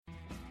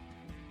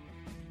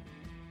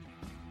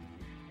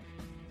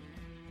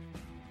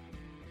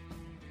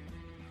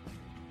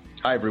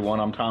Hi, everyone.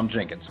 I'm Tom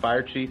Jenkins,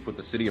 Fire Chief with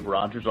the City of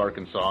Rogers,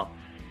 Arkansas,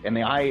 and the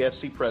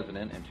IAFC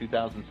President in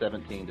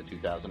 2017 to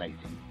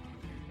 2018.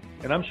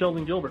 And I'm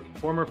Sheldon Gilbert,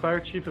 former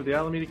Fire Chief of the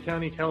Alameda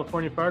County,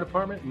 California Fire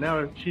Department, and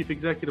now Chief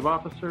Executive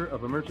Officer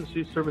of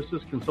Emergency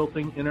Services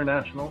Consulting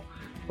International,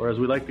 or as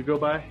we like to go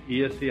by,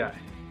 ESCI.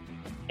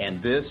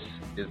 And this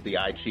is the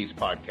iChiefs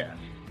Podcast.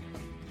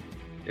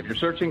 If you're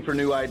searching for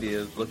new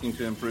ideas, looking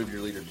to improve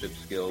your leadership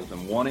skills,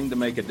 and wanting to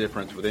make a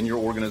difference within your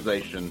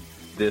organization,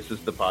 this is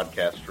the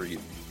podcast for you.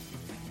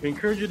 We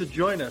encourage you to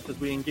join us as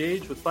we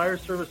engage with fire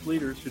service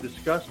leaders who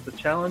discuss the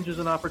challenges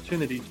and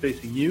opportunities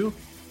facing you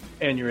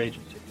and your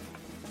agency.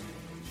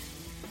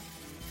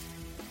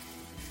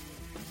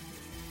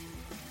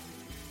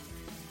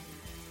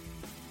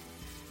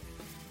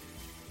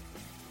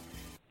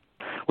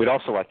 We'd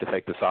also like to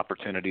take this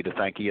opportunity to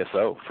thank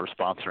ESO for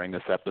sponsoring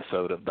this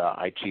episode of the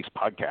iChiefs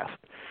Podcast.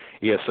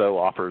 ESO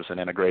offers an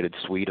integrated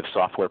suite of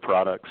software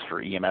products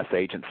for EMS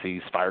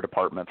agencies, fire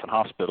departments, and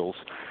hospitals,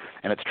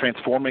 and it's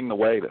transforming the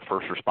way that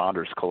first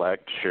responders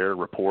collect, share,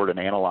 report, and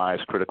analyze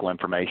critical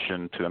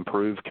information to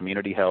improve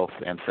community health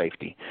and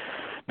safety.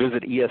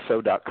 Visit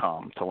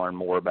ESO.com to learn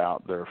more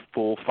about their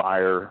full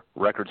fire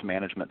records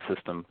management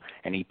system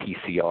and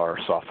EPCR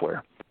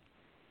software.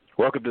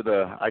 Welcome to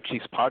the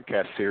iChiefs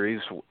Podcast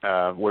series.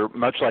 We're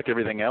much like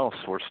everything else.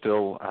 We're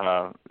still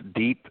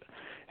deep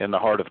in the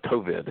heart of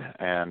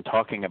COVID and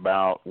talking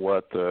about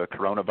what the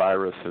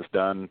coronavirus has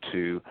done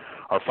to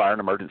our fire and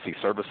emergency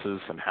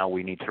services and how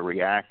we need to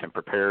react and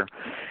prepare.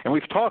 And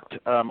we've talked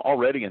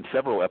already in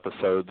several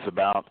episodes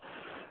about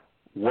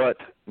what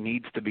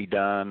needs to be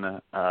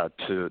done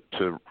to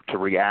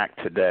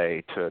react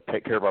today, to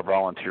take care of our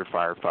volunteer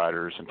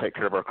firefighters and take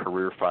care of our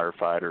career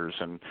firefighters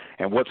and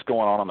what's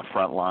going on the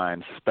front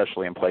lines,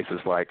 especially in places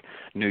like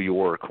New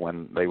York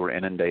when they were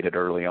inundated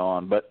early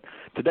on. But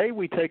today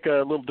we take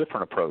a little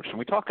different approach, and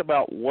we talk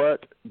about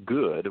what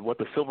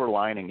the silver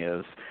lining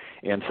is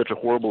in such a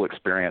horrible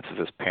experience as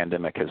this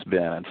pandemic has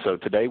been. And so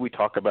today we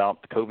talk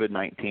about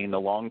COVID-19, the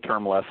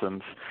long-term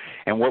lessons,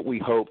 and what we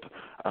hope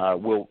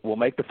will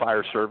make the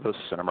fire service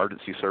and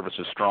emergency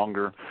services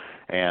stronger.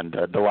 And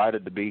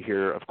delighted to be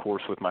here, of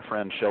course, with my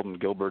friend Sheldon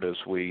Gilbert as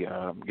we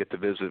get to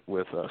visit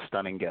with a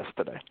stunning guest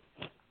today.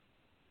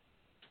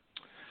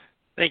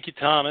 Thank you,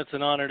 Tom. It's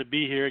an honor to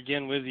be here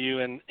again with you.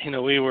 And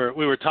we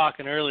were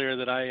talking earlier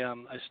that I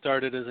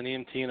started as an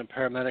EMT and a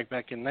paramedic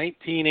back in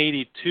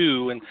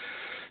 1982, and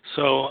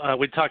so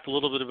we talked a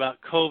little bit about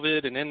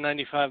COVID and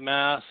N95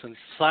 masks and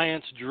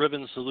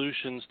science-driven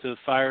solutions to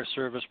fire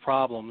service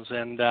problems.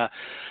 And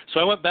so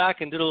I went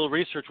back and did a little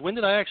research. When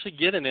did I actually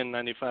get an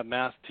N95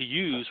 mask to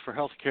use for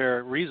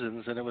healthcare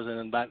reasons? And it was in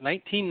about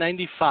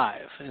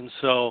 1995. And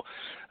so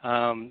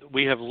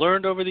we have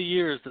learned over the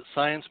years that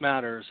science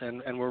matters,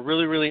 and we're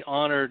really, really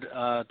honored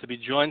to be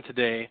joined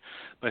today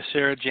by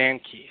Sarah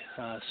Janke.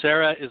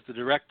 Sarah is the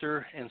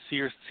Director and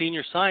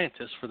Senior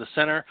Scientist for the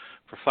Center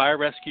for Fire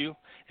Rescue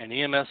and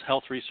EMS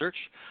Health Research,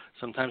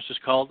 sometimes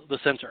just called the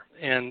Center.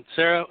 And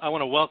Sarah, I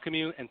want to welcome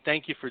you and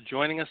thank you for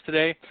joining us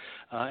today.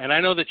 And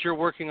I know that you're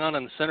working on,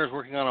 and the Center's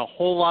working on a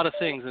whole lot of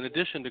things in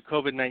addition to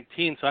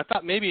COVID-19. So I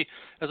thought maybe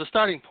as a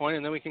starting point,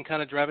 and then we can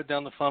kind of drive it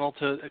down the funnel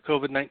to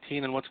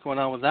COVID-19 and what's going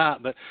on with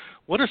that. But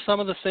what are some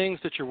of the things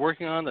that you're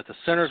working on, that the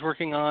Center's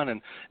working on,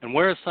 and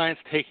where is science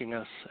taking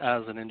us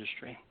as an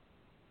industry?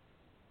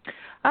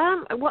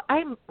 Well,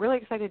 I'm really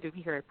excited to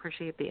be here. I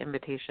appreciate the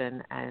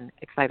invitation and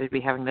excited to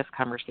be having this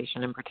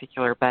conversation in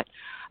particular. But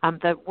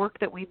the work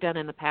that we've done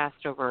in the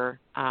past over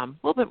a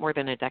little bit more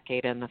than a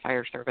decade in the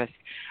fire service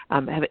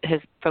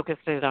has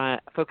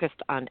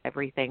focused on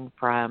everything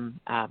from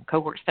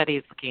cohort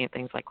studies, looking at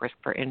things like risk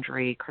for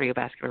injury,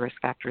 cardiovascular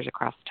risk factors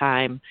across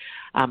time,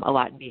 a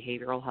lot in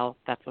behavioral health.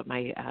 That's what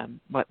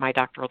my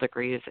doctoral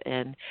degree is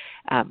in,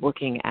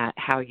 looking at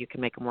how you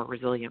can make a more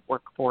resilient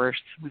workforce.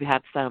 We've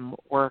had some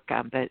work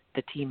that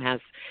the team has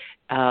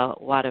a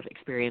lot of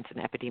experience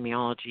in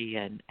epidemiology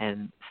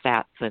and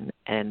stats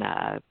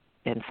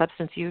and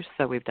substance use,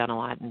 so we've done a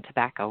lot in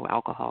tobacco,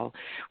 alcohol.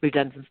 We've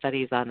done some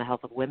studies on the health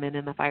of women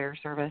in the fire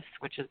service,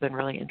 which has been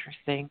really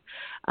interesting.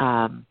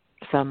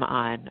 Some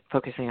on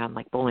focusing on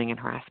like bullying and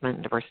harassment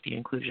and diversity and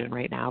inclusion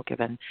right now,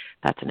 given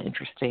that's an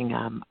interesting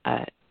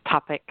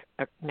topic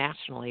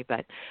nationally,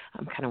 but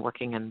I'm kind of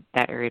working in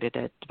that area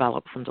to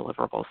develop some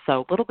deliverables.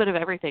 So a little bit of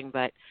everything,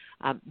 but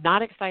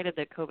not excited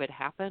that COVID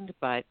happened,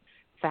 but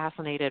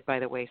fascinated by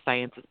the way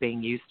science is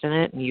being used in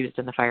it and used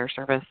in the fire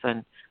service,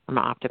 and I'm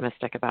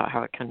optimistic about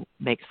how it can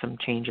make some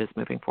changes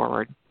moving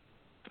forward.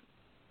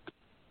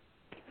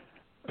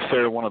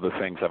 Sarah, one of the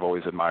things I've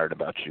always admired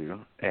about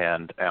you,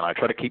 and I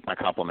try to keep my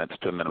compliments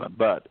to a minimum,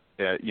 but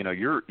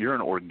you're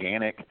an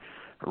organic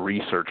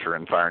researcher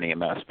in fire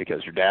and EMS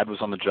because your dad was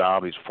on the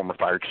job. He's a former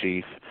fire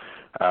chief.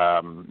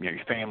 Your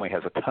family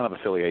has a ton of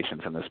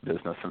affiliations in this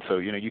business, and so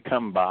you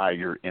come by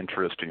your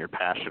interest and your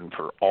passion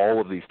for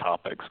all of these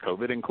topics,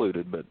 COVID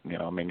included. But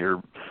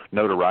your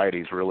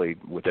notoriety is really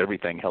with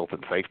everything health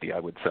and safety,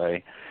 I would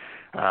say,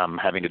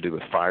 having to do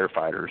with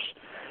firefighters.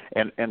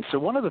 And so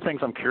one of the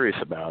things I'm curious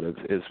about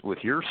is with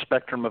your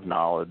spectrum of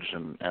knowledge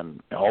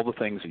and all the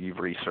things that you've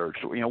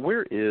researched,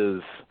 where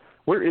is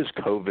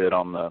COVID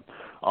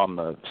on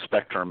the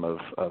spectrum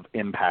of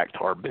impact to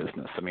our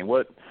business? I mean,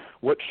 what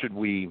should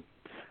we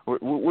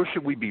where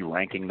should we be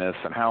ranking this,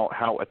 and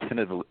how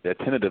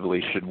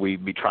attentively should we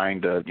be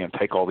trying to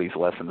take all these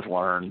lessons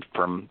learned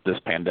from this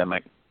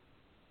pandemic?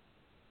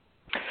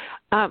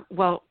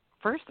 Well,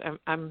 first,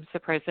 I'm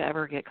surprised to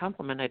ever get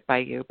complimented by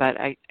you, but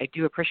I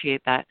do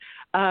appreciate that.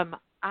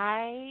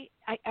 I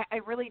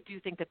really do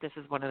think that this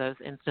is one of those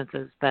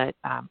instances that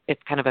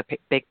it's kind of a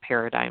big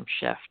paradigm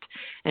shift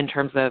in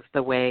terms of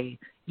the way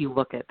you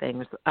look at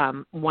things.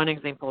 One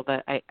example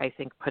that I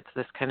think puts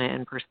this kind of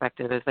in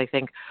perspective is I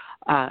think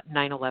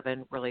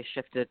 9/11 really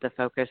shifted the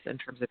focus in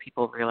terms of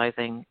people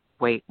realizing,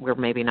 wait, we're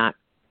maybe not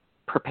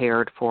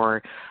prepared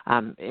for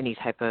any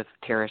type of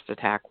terrorist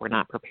attack. We're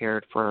not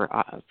prepared for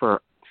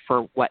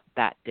what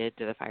that did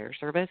to the fire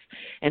service.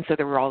 And so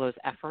there were all those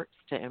efforts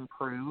to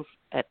improve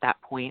at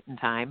that point in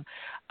time,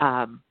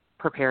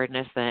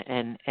 preparedness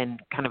and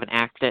kind of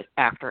an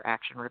after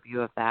action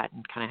review of that,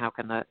 and kind of how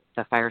can the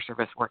fire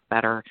service work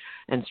better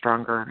and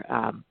stronger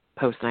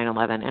post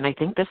 9/11. And I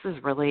think this is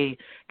really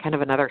kind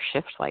of another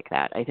shift like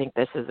that. I think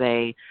this is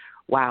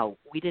wow,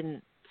 we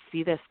didn't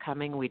see this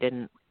coming. We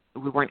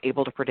weren't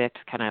able to predict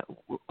kind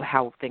of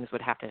how things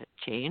would have to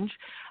change.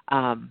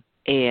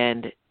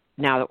 And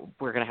now that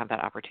we're going to have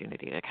that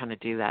opportunity to kind of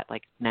do that,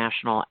 like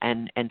national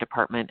and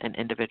department and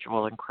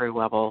individual and crew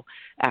level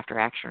after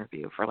action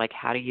review for like,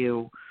 how do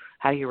you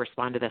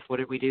respond to this? What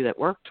did we do that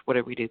worked? What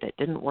did we do that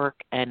didn't work?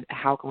 And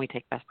how can we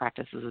take best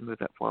practices and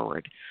move it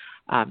forward?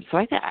 So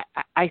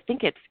I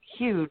think it's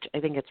huge. I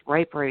think it's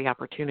ripe for the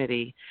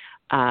opportunity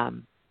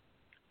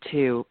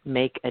to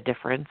make a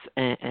difference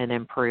and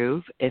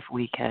improve if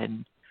we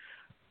can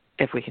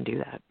do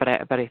that. But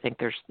I think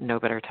there's no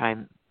better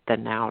time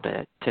than now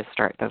to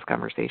start those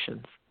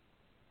conversations.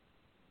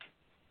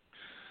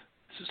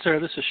 Sarah,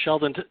 this is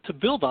Sheldon. To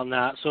build on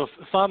that, so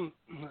if I'm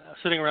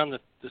sitting around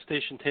the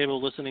station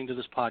table listening to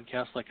this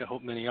podcast, like I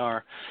hope many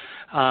are,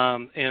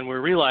 and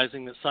we're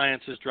realizing that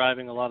science is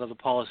driving a lot of the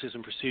policies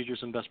and procedures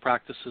and best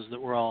practices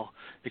that we're all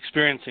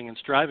experiencing and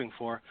striving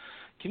for,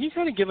 can you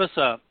kind of give us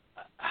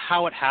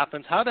how it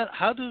happens? How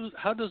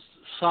does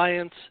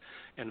science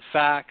and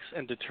facts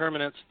and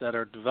determinants that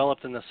are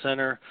developed in the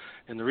center,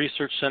 in the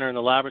research center, in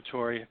the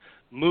laboratory,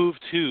 move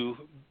to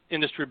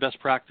industry best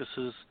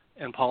practices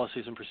and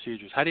policies and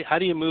procedures? How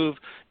do you move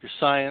your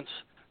science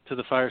to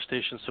the fire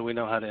station so we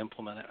know how to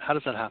implement it? How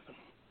does that happen?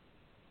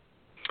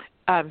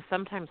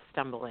 Sometimes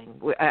stumbling.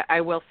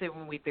 I will say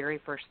when we very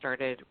first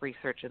started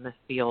research in this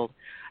field,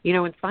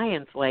 in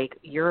science, like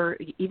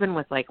even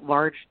with like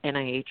large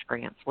NIH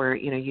grants where,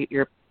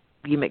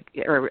 you make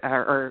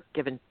or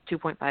given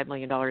 $2.5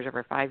 million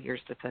over 5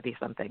 years to study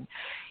something,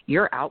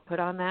 your output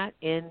on that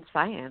in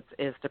science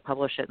is to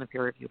publish it in the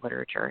peer-reviewed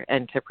literature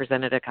and to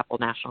present at a couple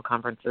national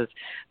conferences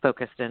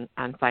focused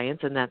on science,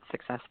 and that's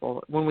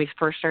successful. When we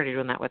first started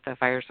doing that with the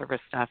fire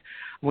service stuff,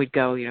 we'd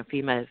go,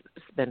 FEMA has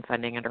been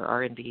funding under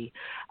R&D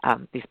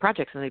these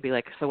projects, and they'd be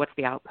like, so what's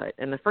the output?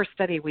 And the first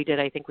study we did,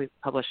 I think we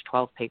published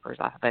 12 papers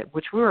off of it,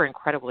 which we were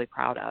incredibly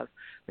proud of.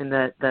 And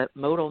the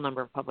modal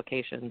number of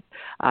publications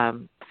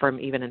from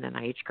even an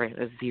NIH grant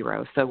is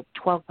 0. So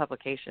 12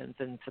 publications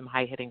and some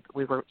high-hitting,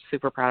 we were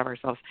super proud of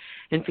ourselves.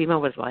 And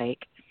FEMA was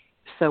like,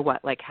 so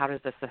what? Like, how does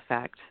this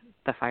affect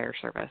the fire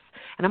service?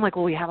 And I'm like,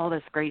 well, we have all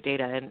this great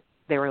data. And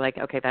they were like,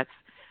 okay, that's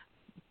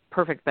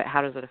perfect, but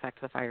how does it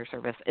affect the fire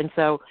service? And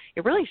so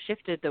it really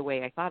shifted the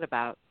way I thought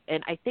about.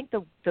 And I think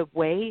the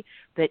way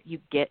that you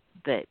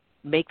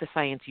make the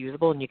science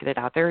usable and you get it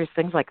out there is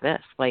things like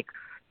this, like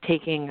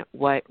taking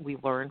what we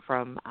learn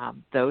from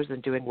those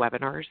and doing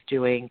webinars,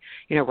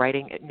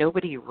 writing.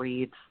 Nobody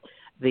reads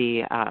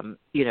the,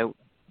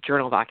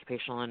 Journal of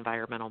Occupational and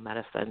Environmental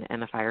Medicine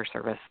and the fire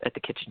service at the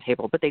kitchen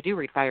table, but they do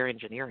read fire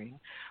engineering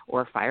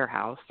or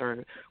Firehouse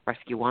or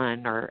Rescue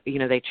One, or,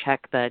 they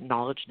check the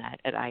knowledge net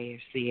at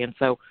IAC. And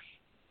so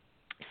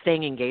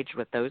staying engaged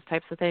with those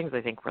types of things, I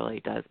think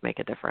really does make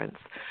a difference.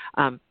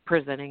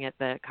 Presenting at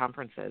the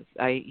conferences,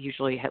 I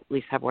usually at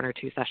least have 1 or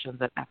 2 sessions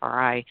at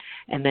FRI,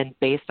 and then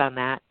based on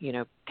that,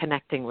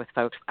 connecting with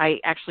folks. I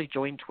actually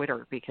joined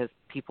Twitter because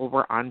people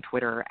were on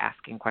Twitter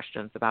asking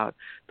questions about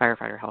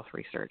firefighter health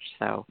research.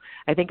 So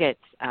I think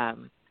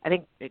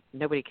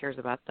nobody cares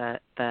about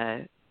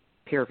the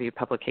peer-reviewed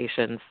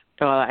publications.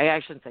 Well, I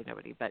shouldn't say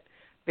nobody, but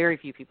very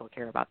few people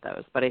care about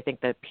those. But I think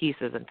the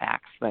pieces and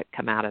facts that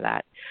come out of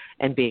that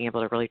and being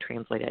able to really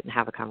translate it and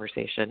have a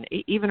conversation,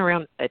 even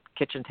around a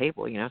kitchen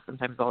table,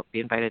 sometimes I'll be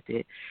invited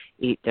to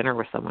eat dinner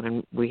with someone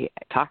and we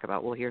talk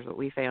about, well, here's what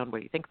we found. What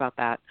do you think about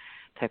that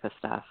type of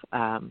stuff?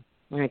 I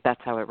think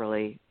that's how it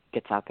really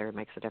gets out there and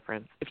makes a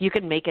difference. If you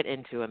can make it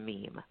into a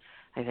meme,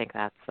 I think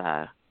that's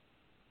the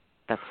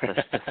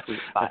sweet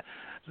spot.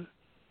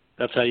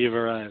 That's how you've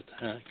arrived.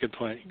 Good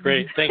point.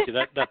 Great. Thank you.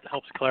 That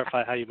helps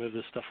clarify how you move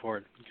this stuff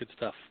forward. Good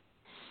stuff.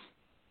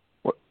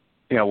 Well,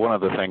 one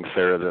of the things,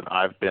 Sarah, that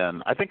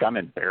I think I'm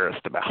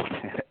embarrassed about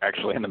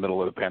actually in the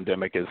middle of the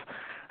pandemic is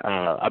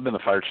I've been the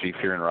fire chief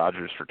here in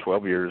Rogers for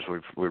 12 years.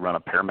 We run a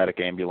paramedic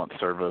ambulance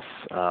service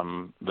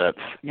that's,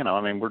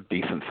 we're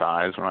decent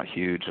size. We're not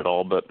huge at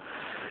all, but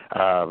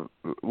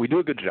we do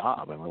a good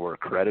job. I mean, we're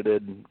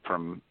accredited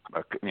from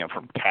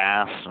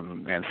CAS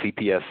and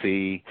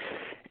CPSC.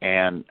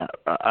 And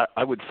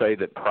I would say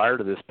that prior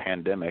to this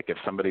pandemic, if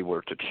somebody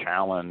were to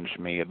challenge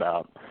me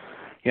about,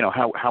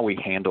 how we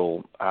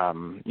handle,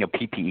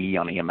 PPE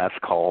on EMS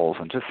calls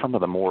and just some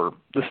of the more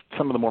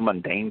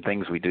mundane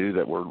things we do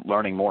that we're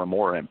learning more and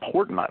more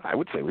important, I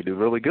would say we do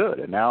really good.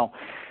 And now,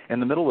 in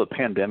the middle of the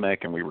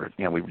pandemic, and we were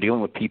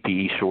dealing with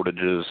PPE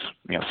shortages,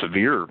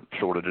 severe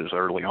shortages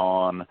early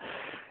on,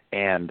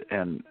 and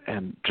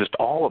just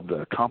all of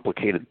the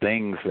complicated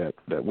things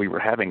that we were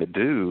having to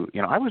do,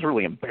 I was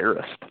really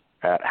embarrassed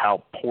at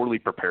how poorly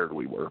prepared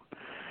we were.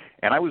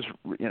 And I was,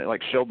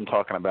 like Sheldon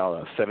talking about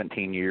a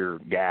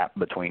 17-year gap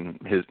between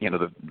his,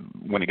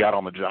 when he got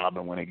on the job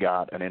and when he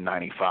got an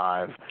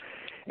N95.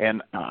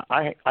 And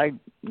I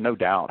no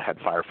doubt had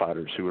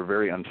firefighters who were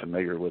very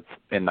unfamiliar with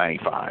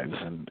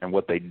N95s and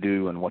what they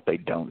do and what they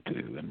don't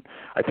do. And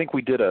I think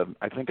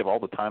I think of all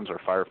the times our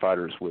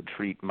firefighters would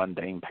treat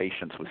mundane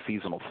patients with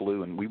seasonal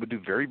flu, and we would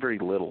do very, very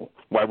little.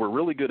 While we're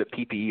really good at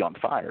PPE on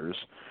fires,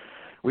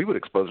 we would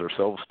expose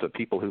ourselves to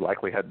people who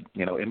likely had,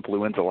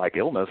 influenza-like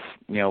illness,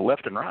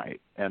 left and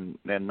right, and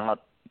not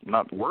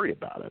worry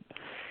about it.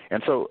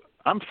 And so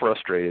I'm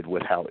frustrated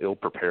with how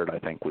ill-prepared I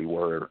think we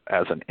were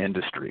as an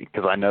industry,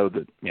 because I know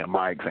that,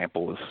 my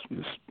example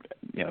is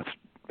it's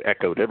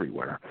echoed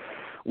everywhere.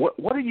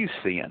 What are you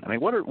seeing? I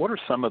mean, what are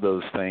some of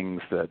those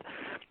things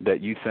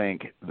that you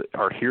think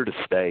are here to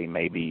stay,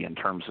 maybe in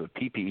terms of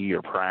PPE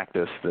or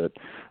practice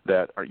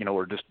that are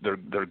are just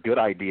they're good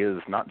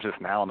ideas, not just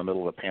now in the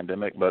middle of a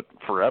pandemic, but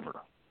forever?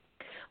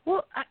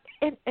 Well,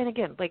 and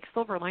again, like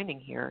silver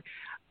lining here,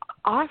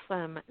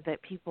 awesome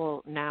that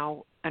people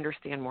now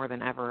understand more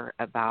than ever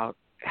about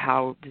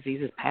how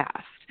diseases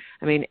passed.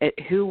 I mean,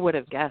 who would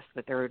have guessed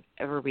that there would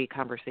ever be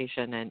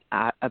conversation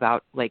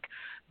about like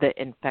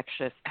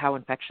how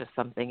infectious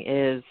something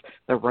is,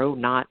 the row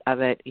knot of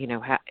it,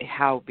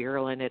 how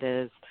virulent it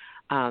is.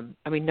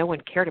 No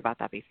one cared about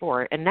that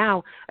before. And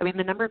now,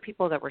 the number of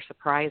people that were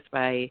surprised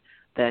by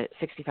the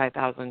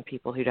 65,000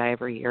 people who die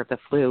every year of the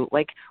flu,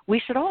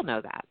 we should all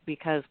know that,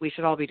 because we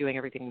should all be doing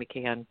everything we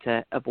can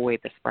to avoid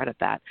the spread of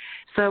that.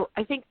 So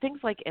I think things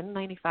like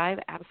N95,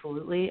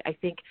 absolutely. I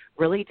think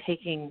really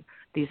taking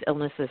these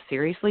illnesses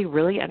seriously,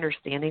 really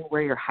understanding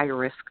where your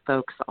high-risk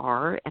folks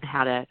are and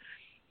how to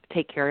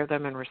take care of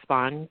them and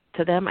respond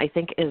to them, I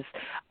think is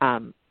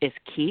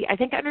key. I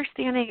think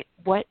understanding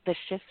what the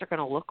shifts are going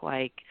to look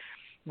like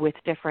with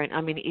different,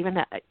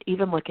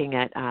 even looking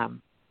at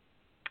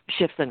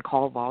shifts in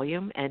call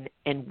volume and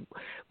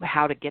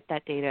how to get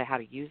that data, how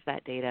to use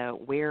that data,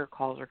 where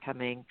calls are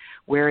coming,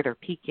 where they're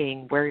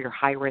peaking, where your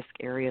high-risk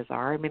areas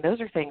are.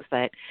 Those are things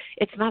that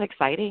it's not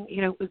exciting.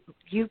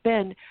 You've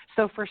been,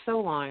 so for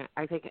so long,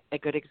 I think a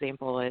good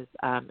example is,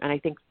 and I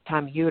think,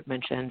 Tom, you had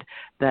mentioned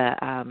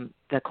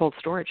the cold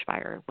storage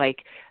fire.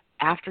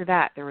 After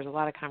that, there was a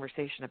lot of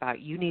conversation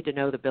about you need to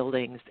know the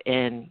buildings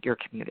in your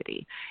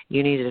community.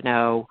 You need to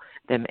know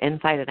them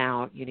inside and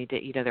out. You need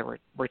to, there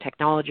were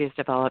technologies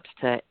developed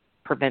to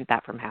prevent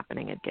that from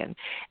happening again.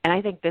 And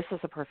I think this is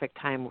a perfect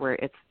time where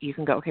you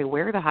can go, okay,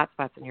 where are the hot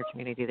spots in your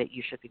community that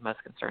you should be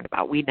most concerned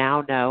about? We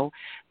now know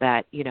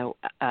that,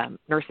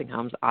 nursing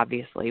homes,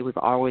 obviously, we've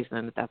always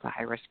known that that's a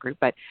high-risk group.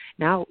 But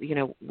now,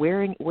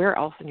 where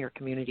else in your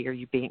community are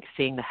you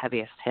seeing the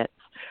heaviest hits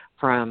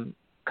from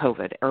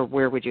COVID, or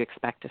where would you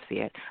expect to see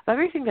it? But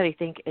everything that I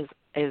think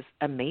is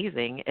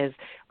amazing is,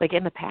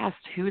 in the past,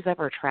 who's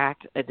ever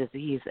tracked a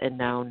disease and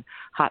known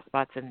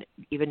hotspots and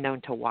even known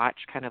to watch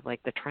kind of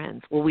the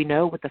trends? Well, we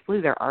know with the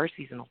flu there are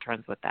seasonal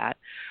trends with that.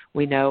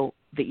 We know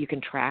that you can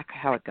track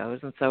how it goes,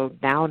 and so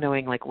now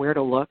knowing where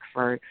to look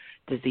for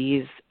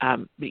disease,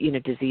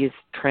 disease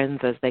trends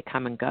as they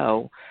come and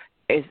go,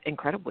 is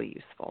incredibly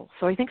useful.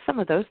 So I think some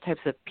of those types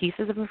of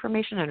pieces of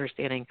information,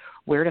 understanding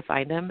where to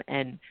find them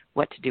and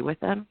what to do with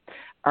them,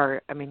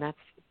 that's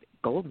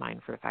gold mine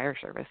for the fire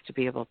service to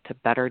be able to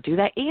better do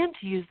that and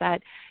to use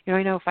that.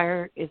 I know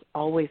fire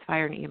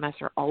and EMS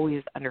are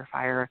always under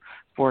fire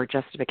for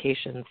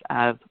justifications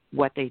of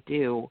what they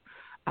do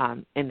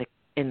in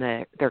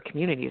their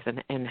communities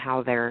and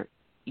how they're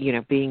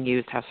being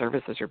used, how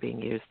services are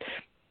being used.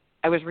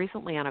 I was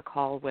recently on a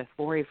call with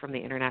Lori from the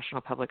International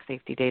Public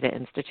Safety Data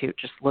Institute,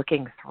 just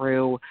looking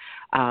through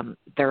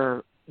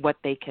what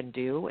they can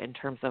do in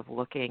terms of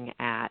looking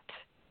at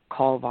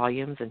call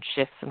volumes and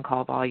shifts in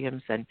call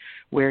volumes and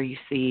where you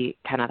see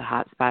kind of the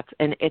hot spots.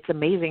 And it's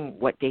amazing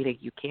what data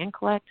you can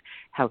collect,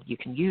 how you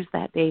can use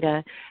that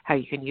data, how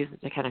you can use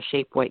it to kind of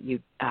shape what you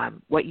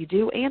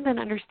do, and then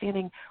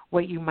understanding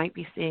what you might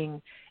be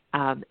seeing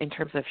in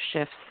terms of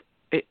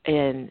shifts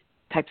in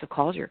types of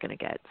calls you're going to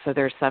get. So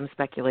there's some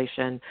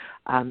speculation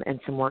and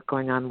some work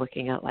going on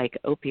looking at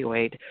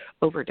opioid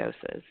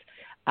overdoses.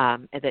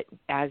 And that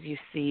as you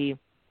see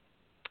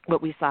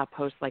what we saw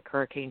post like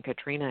Hurricane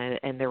Katrina,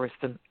 and there was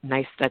some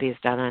nice studies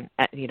done on,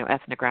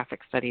 ethnographic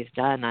studies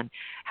done on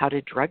how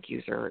did drug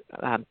user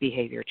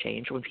behavior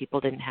change when people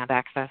didn't have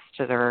access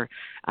to their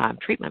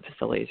treatment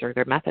facilities or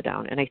their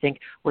methadone. And I think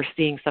we're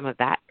seeing some of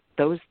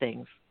those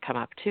things come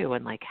up too.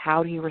 And like,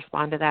 how do you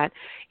respond to that?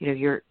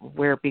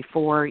 Where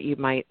before you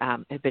might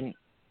have been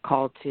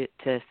called to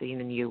a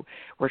scene and you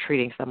were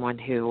treating someone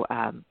who,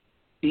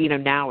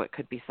 now it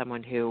could be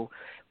someone who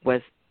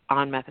was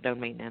on methadone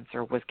maintenance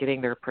or was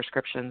getting their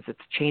prescriptions. It's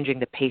changing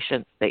the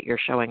patients that you're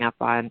showing up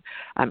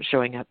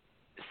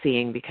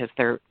seeing, because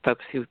they're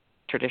folks who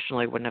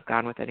traditionally wouldn't have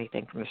gone with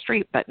anything from the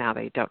street, but now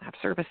they don't have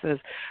services.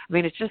 I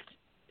mean, it's just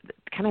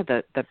kind of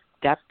the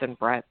depth and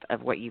breadth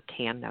of what you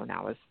can know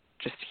now is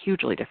just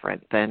hugely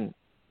different than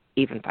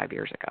even 5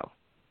 years ago.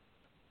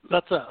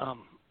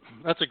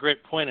 That's a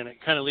great point, and it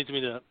kind of leads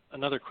me to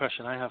another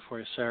question I have for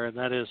you, Sarah, and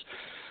that is,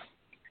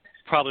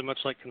 probably much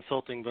like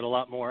consulting, but a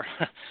lot more.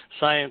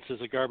 Science is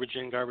a garbage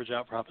in, garbage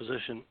out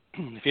proposition.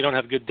 If you don't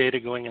have good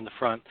data going in the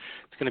front,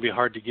 it's going to be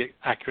hard to get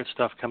accurate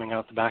stuff coming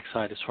out the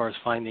backside as far as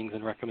findings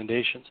and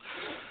recommendations.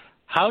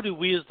 How do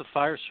we as the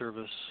fire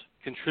service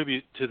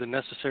contribute to the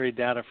necessary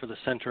data for the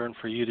center and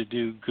for you to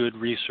do good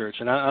research?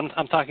 And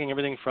I'm talking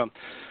everything from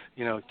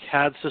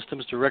CAD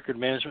systems to record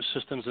management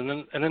systems,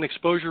 and then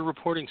exposure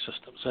reporting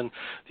systems, and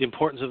the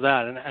importance of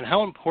that. And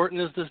how important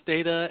is this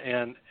data,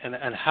 and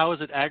how is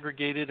it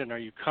aggregated, and are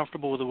you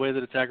comfortable with the way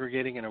that it's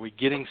aggregating, and are we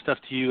getting stuff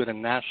to you at a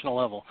national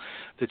level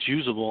that's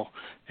usable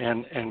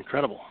and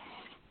credible?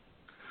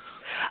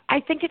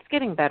 I think it's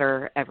getting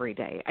better every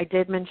day. I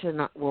did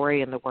mention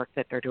Lori and the work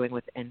that they're doing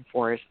with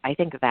Enforce. I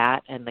think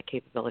that and the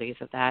capabilities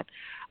of that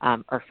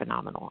are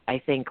phenomenal.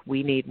 I think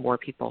we need more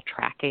people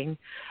tracking.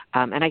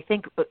 And I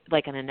think,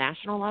 like on a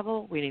national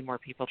level, we need more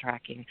people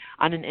tracking.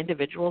 On an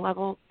individual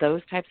level,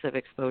 those types of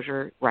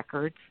exposure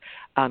records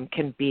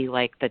can be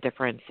like the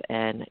difference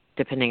in,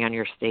 depending on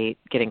your state,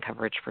 getting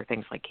coverage for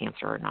things like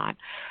cancer or not.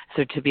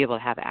 So to be able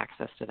to have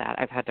access to that,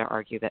 I've had to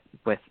argue that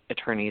with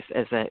attorneys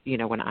as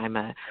when I'm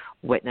a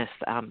witness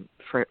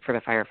for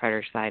the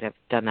firefighter side, I've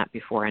done that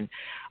before. And,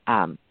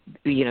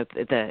 we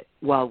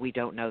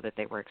don't know that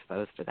they were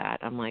exposed to that.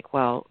 I'm like,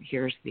 well,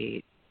 here's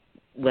the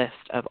list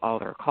of all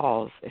their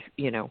calls.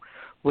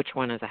 Which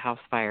one is a house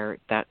fire?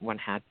 That one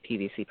had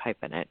PVC pipe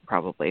in it,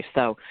 probably.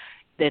 So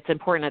it's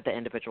important at the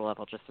individual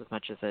level just as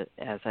much as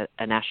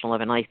a national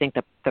level. And I think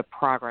the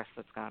progress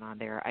that's gone on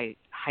there, I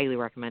highly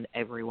recommend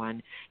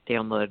everyone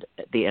download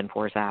the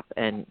Enforce app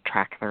and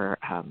track their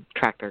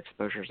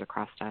exposures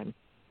across time.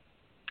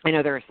 I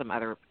know there are some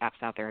other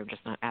apps out there. I'm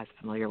just not as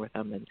familiar with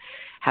them and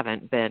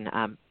haven't been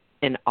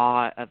in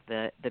awe of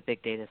the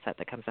big data set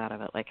that comes out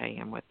of it like I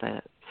am with the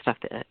stuff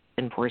that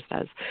Enforce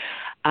does.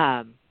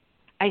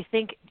 I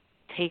think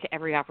take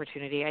every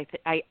opportunity.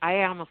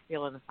 I almost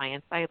feel on the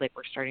science side like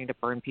we're starting to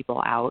burn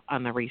people out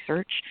on the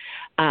research.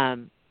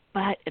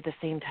 But at the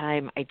same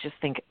time, I just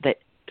think that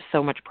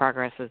so much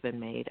progress has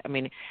been made. I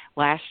mean,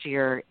 last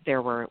year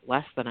there were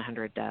less than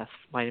 100 deaths,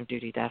 line of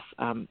duty deaths,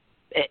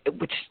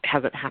 which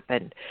hasn't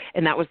happened.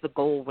 And that was the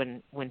goal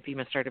when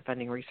FEMA started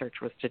funding research,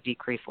 was to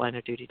decrease line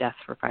of duty deaths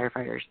for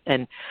firefighters.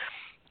 And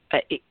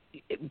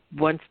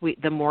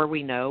the more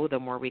we know, the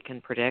more we can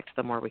predict,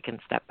 the more we can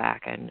step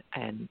back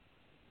and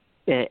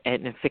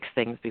fix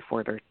things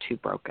before they're too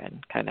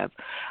broken, kind of,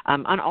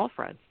 on all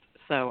fronts.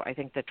 So I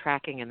think the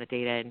tracking and the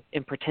data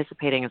and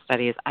participating in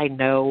studies, I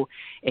know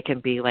it can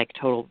be like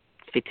total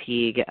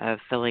fatigue of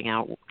filling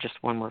out just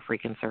one more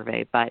freaking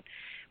survey, but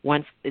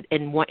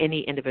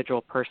any individual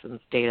person's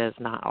data is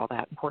not all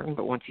that important,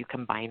 but once you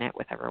combine it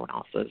with everyone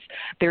else's,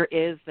 there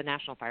is the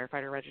National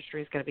Firefighter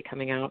Registry is going to be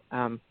coming out.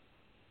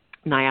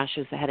 NIOSH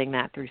is heading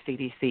that through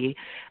CDC.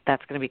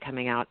 That's going to be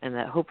coming out, and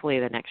hopefully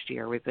the next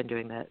year. We've been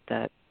doing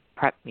the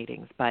prep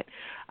meetings, but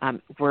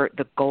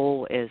the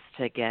goal is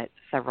to get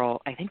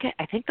several. I think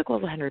the goal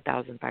is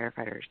 100,000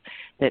 firefighters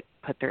that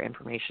put their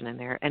information in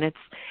there, and it's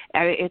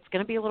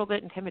going to be a little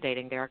bit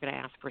intimidating. They are going to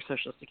ask for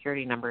Social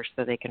Security numbers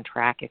so they can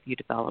track if you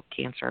develop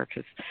cancer,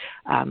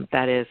 because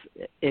that is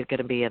going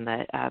to be in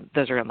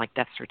those are in like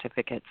death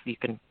certificates. You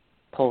can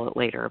pull it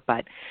later,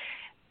 but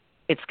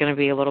it's going to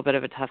be a little bit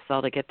of a tough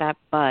sell to get that.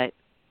 But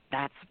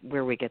that's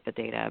where we get the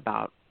data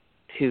about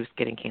who's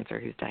getting cancer,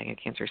 who's dying of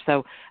cancer.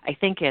 So I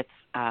think it's,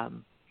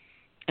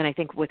 and I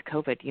think with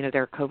COVID,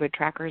 there are COVID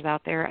trackers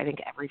out there. I think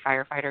every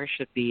firefighter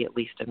should be at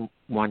least in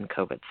one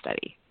COVID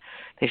study.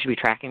 They should be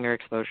tracking their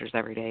exposures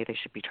every day. They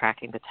should be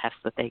tracking the tests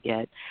that they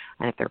get,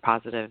 and if they're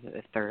positive,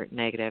 if they're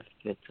negative,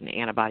 if it's an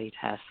antibody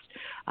test.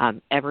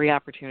 Every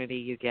opportunity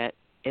you get,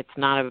 it's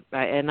not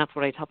and that's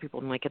what I tell people.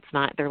 I'm like, it's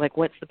not, they're like,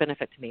 what's the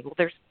benefit to me? Well,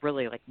 there's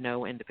really like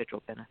no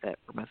individual benefit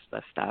for most of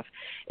this stuff.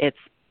 It's,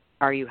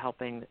 are you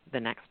helping the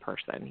next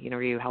person?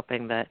 Are you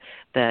helping the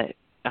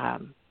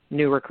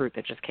new recruit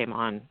that just came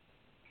on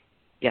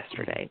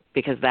yesterday?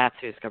 Because that's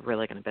who's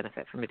really going to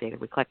benefit from the data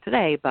we collect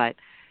today. But,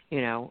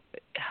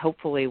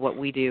 hopefully what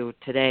we do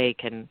today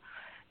can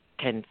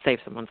save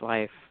someone's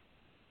life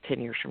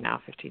 10 years from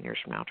now, 15 years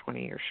from now,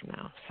 20 years from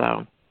now.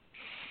 So.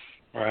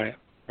 Right.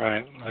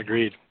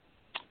 Agreed.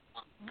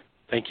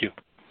 Thank you.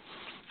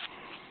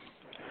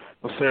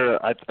 Well, Sarah,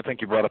 I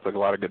think you brought up a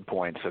lot of good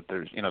points. That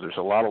there's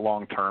a lot of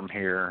long term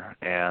here,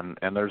 and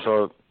there's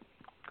a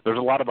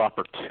lot of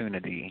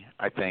opportunity,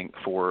 I think,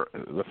 for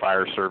the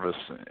fire service,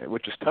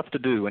 which is tough to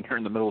do when you're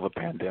in the middle of a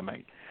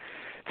pandemic.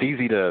 It's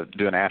easy to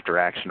do an after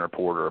action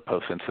report or a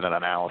post incident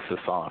analysis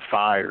on a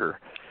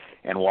fire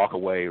and walk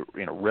away,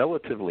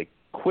 relatively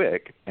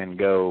quick and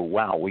go,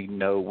 wow, we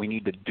know we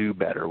need to do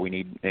better. We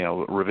need,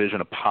 revision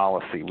of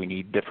policy. We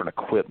need different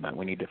equipment.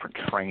 We need different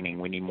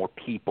training. We need more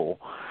people.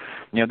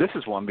 This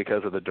is one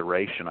because of the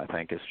duration, I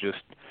think. It's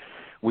just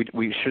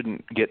we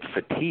shouldn't get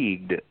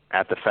fatigued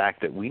at the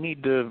fact that we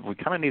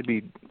kind of need to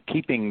be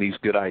keeping these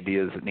good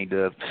ideas that need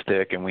to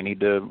stick, and we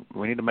need to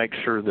make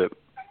sure that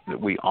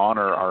we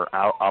honor our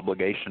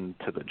obligation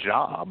to the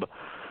job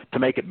to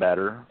make it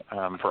better,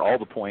 for all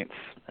the points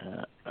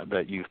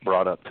that you've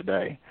brought up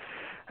today.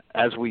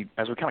 As we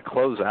kind of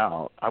close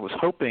out, I was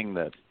hoping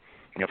that,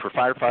 for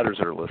firefighters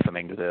that are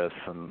listening to this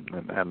and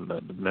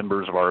the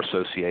members of our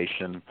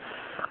association,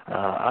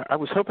 I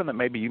was hoping that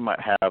maybe you might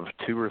have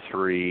 2 or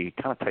 3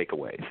 kind of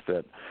takeaways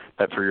that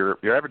for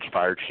your average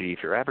fire chief,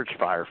 your average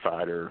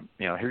firefighter,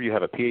 here you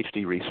have a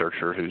PhD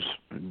researcher who's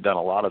done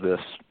a lot of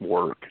this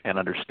work and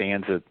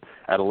understands it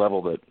at a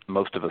level that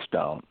most of us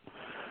don't.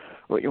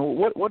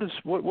 What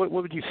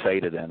would you say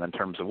to them in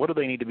terms of what do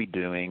they need to be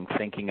doing,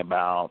 thinking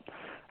about,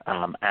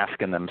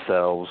 asking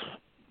themselves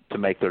to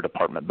make their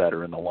department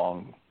better in the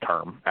long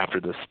term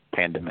after this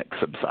pandemic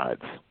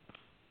subsides?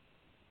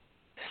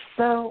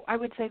 So I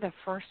would say the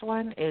first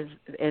one is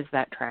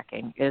that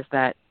tracking, is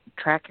that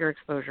track your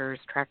exposures,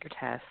 track your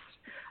tests.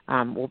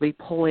 We'll be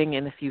pulling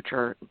in the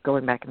future,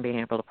 going back and being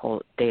able to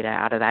pull data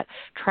out of that.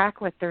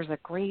 There's a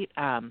great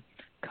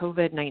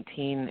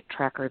COVID-19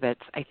 tracker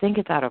I think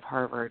it's out of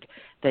Harvard,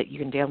 that you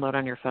can download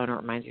on your phone. It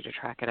reminds you to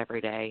track it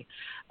every day.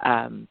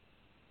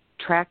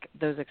 Track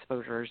those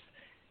exposures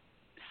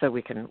so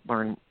we can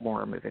learn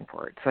more moving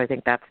forward. So I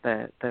think that's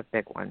the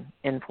big one.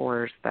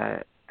 N4s,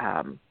 the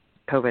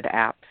COVID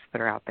apps that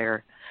are out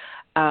there.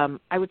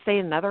 I would say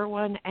another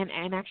one, and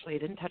actually I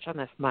didn't touch on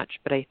this much,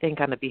 but I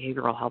think on the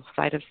behavioral health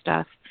side of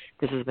stuff,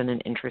 this has been an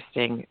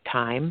interesting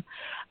time.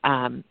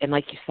 And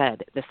like you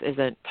said, this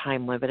isn't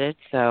time limited,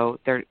 so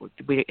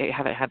we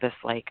haven't had this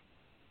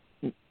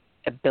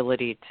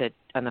ability to,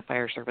 on the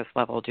fire service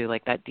level, do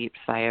that deep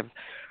sigh of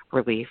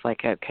relief,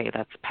 okay,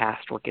 that's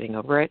past, we're getting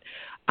over it.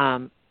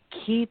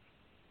 Keep,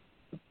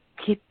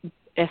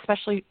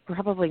 especially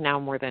probably now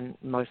more than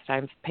most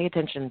times, pay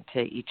attention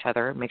to each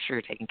other. Make sure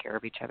you're taking care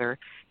of each other,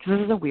 because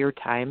this is a weird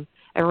time.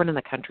 Everyone in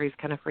the country is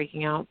kind of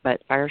freaking out,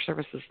 but fire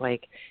service is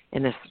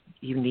in this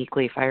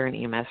uniquely, fire and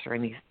EMS are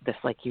in this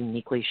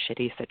uniquely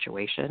shitty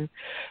situation.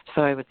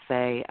 So I would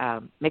say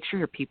make sure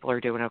your people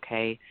are doing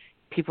okay.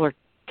 People are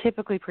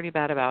typically pretty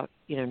bad about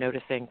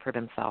noticing for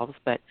themselves,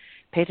 but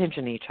pay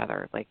attention to each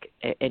other.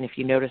 And if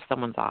you notice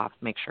someone's off,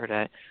 make sure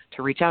to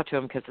reach out to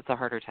them, because it's a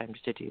harder time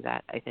to do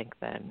that, I think,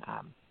 than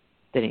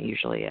it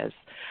usually is.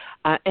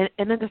 And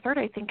then the third,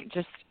 I think,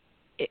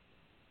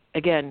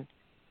 again,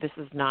 this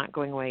is not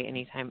going away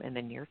anytime in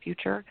the near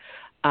future.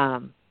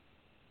 Kind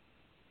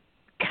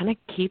of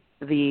keep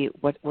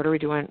what are we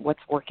doing?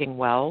 What's working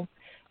well?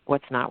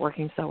 What's not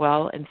working so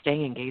well, and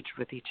staying engaged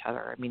with each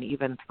other. I mean,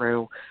 even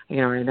through, I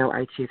know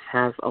iChiefs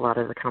has a lot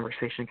of the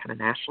conversation kind of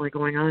nationally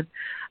going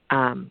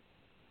on.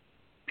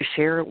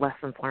 Share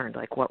lessons learned,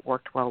 what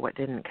worked well, what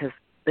didn't, because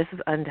this is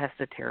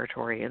untested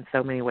territory in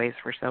so many ways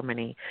for so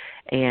many.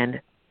 And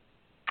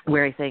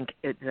where I think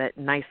that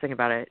nice thing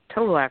about a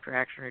total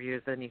after-action review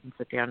is then you can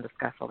sit down and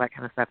discuss all that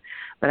kind of stuff.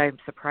 But I'm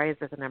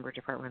surprised at the number of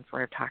departments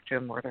where I've talked to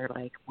them where they're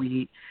like,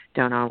 we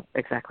don't know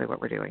exactly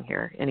what we're doing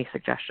here. Any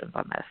suggestions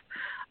on this?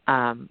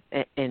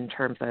 In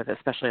terms of,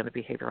 especially on the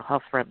behavioral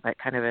health front, but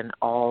kind of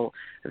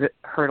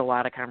heard a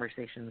lot of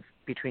conversations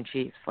between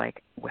chiefs,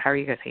 how are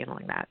you guys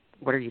handling that?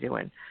 What are you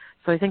doing?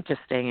 So I think just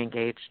staying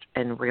engaged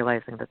and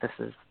realizing that this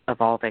is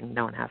evolving.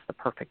 No one has the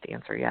perfect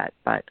answer yet,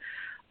 but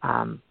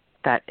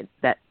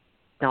that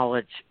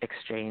knowledge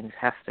exchange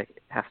has to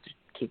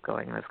keep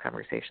going, and those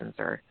conversations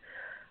are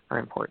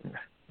important.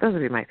 Those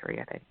would be my 3,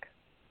 I think.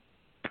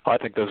 I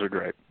think those are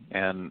great.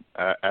 And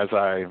as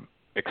I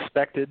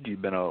expected,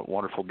 you've been a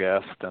wonderful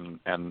guest, and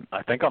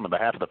I think on the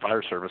behalf of the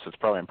fire service, it's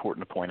probably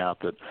important to point out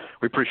that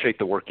we appreciate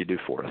the work you do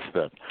for us.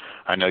 That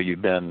I know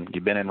you've been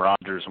in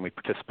Rogers, and we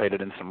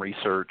participated in some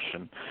research,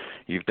 and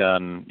you've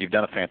done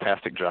a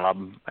fantastic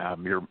job.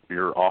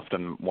 You're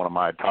often one of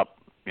my top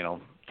 3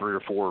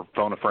 or 4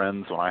 phone a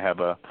friends when I have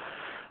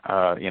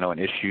an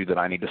issue that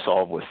I need to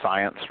solve with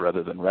science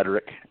rather than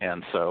rhetoric.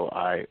 And so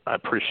I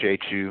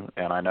appreciate you,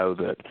 and I know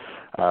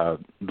that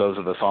those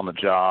of us on the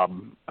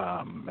job,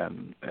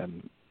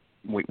 and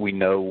we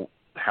know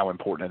how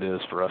important it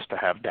is for us to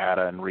have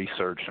data and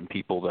research and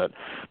people that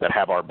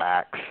have our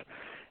backs.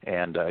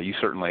 And you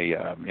certainly,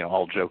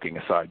 all joking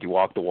aside, you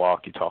walk the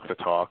walk, you talk the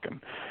talk,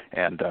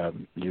 and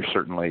you're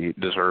certainly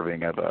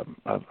deserving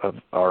of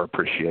our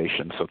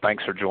appreciation. So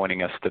thanks for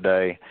joining us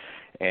today.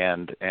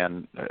 And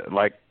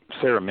like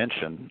Sarah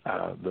mentioned,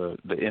 the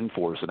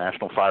N4s, the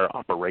National Fire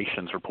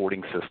Operations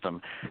Reporting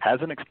System, has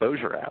an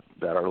exposure app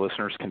that our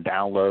listeners can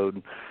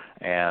download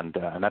And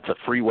that's a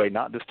free way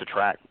not just to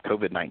track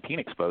COVID-19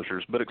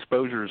 exposures, but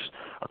exposures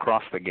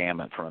across the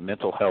gamut from a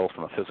mental health,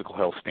 from a physical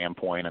health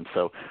standpoint. And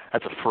so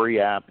that's a free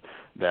app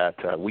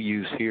that we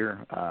use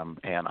here,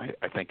 and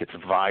I think it's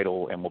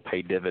vital and will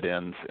pay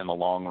dividends in the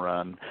long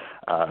run,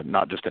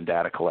 not just in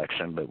data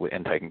collection, but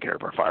in taking care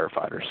of our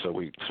firefighters. So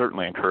we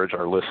certainly encourage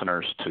our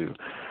listeners to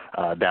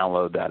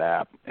download that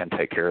app and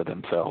take care of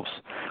themselves.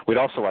 We'd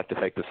also like to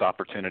take this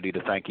opportunity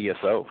to thank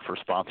ESO for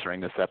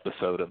sponsoring this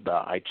episode of the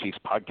iChiefs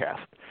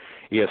podcast.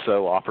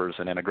 ESO offers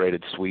an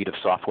integrated suite of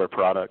software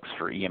products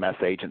for EMS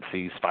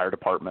agencies, fire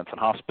departments, and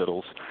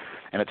hospitals,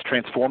 and it's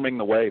transforming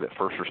the way that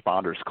first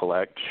responders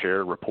collect,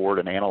 share, report,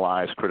 and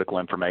analyze critical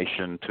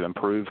information to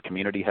improve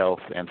community health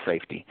and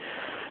safety.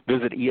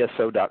 Visit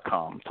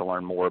ESO.com to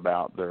learn more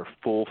about their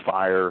full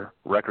fire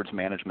records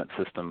management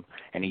system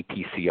and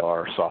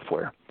EPCR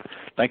software.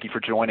 Thank you for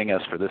joining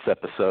us for this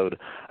episode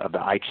of the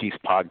iChiefs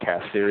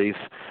podcast series.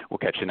 We'll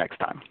catch you next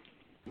time.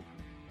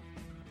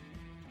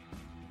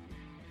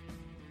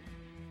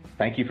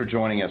 Thank you for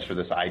joining us for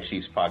this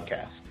iChiefs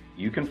podcast.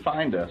 You can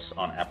find us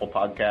on Apple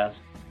Podcasts,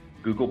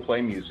 Google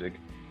Play Music,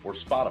 or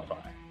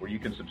Spotify, where you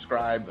can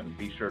subscribe and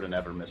be sure to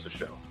never miss a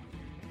show.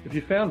 If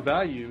you found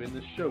value in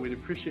this show, we'd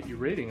appreciate you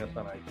rating us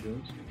on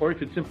iTunes, or you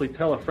could simply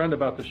tell a friend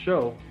about the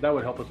show. That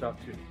would help us out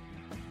too.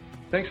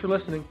 Thanks for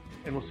listening,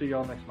 and we'll see you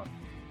all next month.